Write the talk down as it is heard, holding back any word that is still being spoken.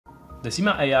The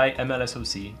SiMa.ai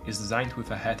MLSoC is designed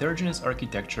with a heterogeneous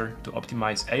architecture to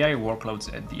optimize AI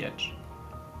workloads at the edge.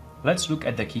 Let's look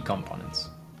at the key components.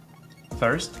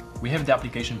 First, we have the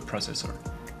application processor,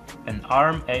 an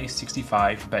ARM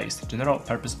A65-based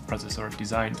general-purpose processor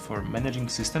designed for managing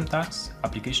system tasks,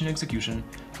 application execution,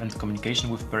 and communication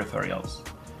with peripherals.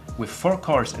 With 4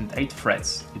 cores and 8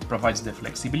 threads, it provides the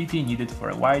flexibility needed for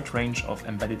a wide range of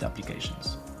embedded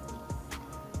applications.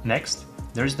 Next,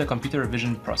 there is the computer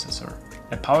vision processor,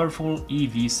 a powerful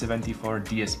EV74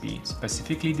 DSP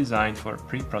specifically designed for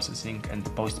pre-processing and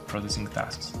post-processing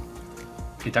tasks.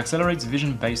 It accelerates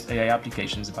vision-based AI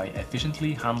applications by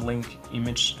efficiently handling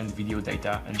image and video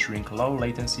data, ensuring low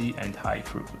latency and high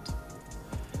throughput.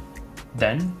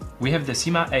 Then, we have the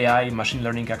SiMa.ai machine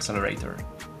learning accelerator,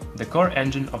 the core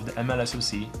engine of the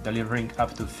MLSoC, delivering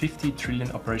up to 50 trillion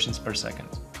operations per second.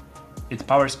 It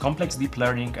powers complex deep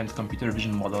learning and computer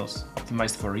vision models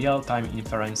optimized for real-time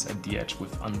inference at the edge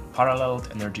with unparalleled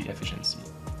energy efficiency.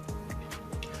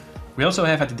 We also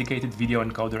have a dedicated video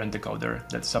encoder and decoder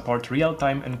that support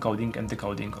real-time encoding and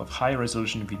decoding of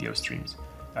high-resolution video streams,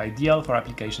 ideal for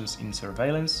applications in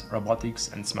surveillance,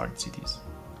 robotics, and smart cities.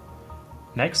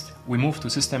 Next, we move to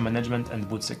system management and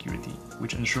boot security,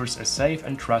 which ensures a safe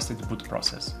and trusted boot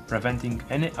process, preventing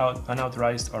any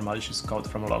unauthorized or malicious code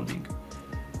from loading.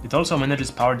 It also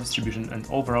manages power distribution and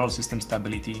overall system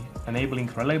stability, enabling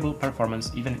reliable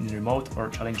performance even in remote or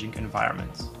challenging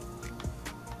environments.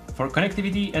 For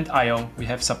connectivity and I/O, we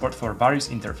have support for various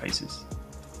interfaces: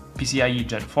 PCIe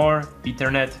Gen 4,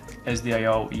 Ethernet,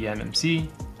 SDIO eMMC,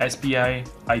 SPI,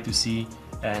 I2C,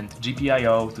 and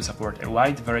GPIO to support a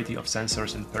wide variety of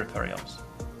sensors and peripherals.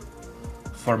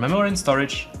 For memory and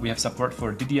storage, we have support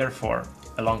for DDR4,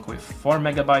 along with 4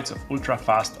 MB of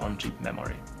ultra-fast on-chip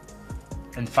memory.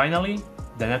 And finally,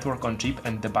 the network on chip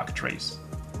and debug trace,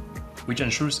 which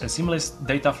ensures a seamless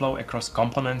data flow across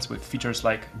components with features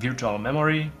like virtual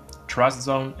memory, trust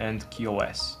zone, and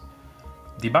QoS.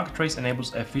 Debug trace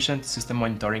enables efficient system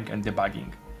monitoring and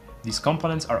debugging. These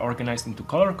components are organized into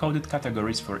color-coded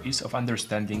categories for ease of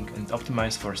understanding and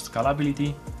optimized for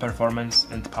scalability, performance,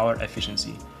 and power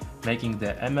efficiency, making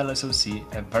the MLSoC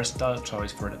a versatile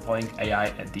choice for deploying AI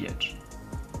at the edge.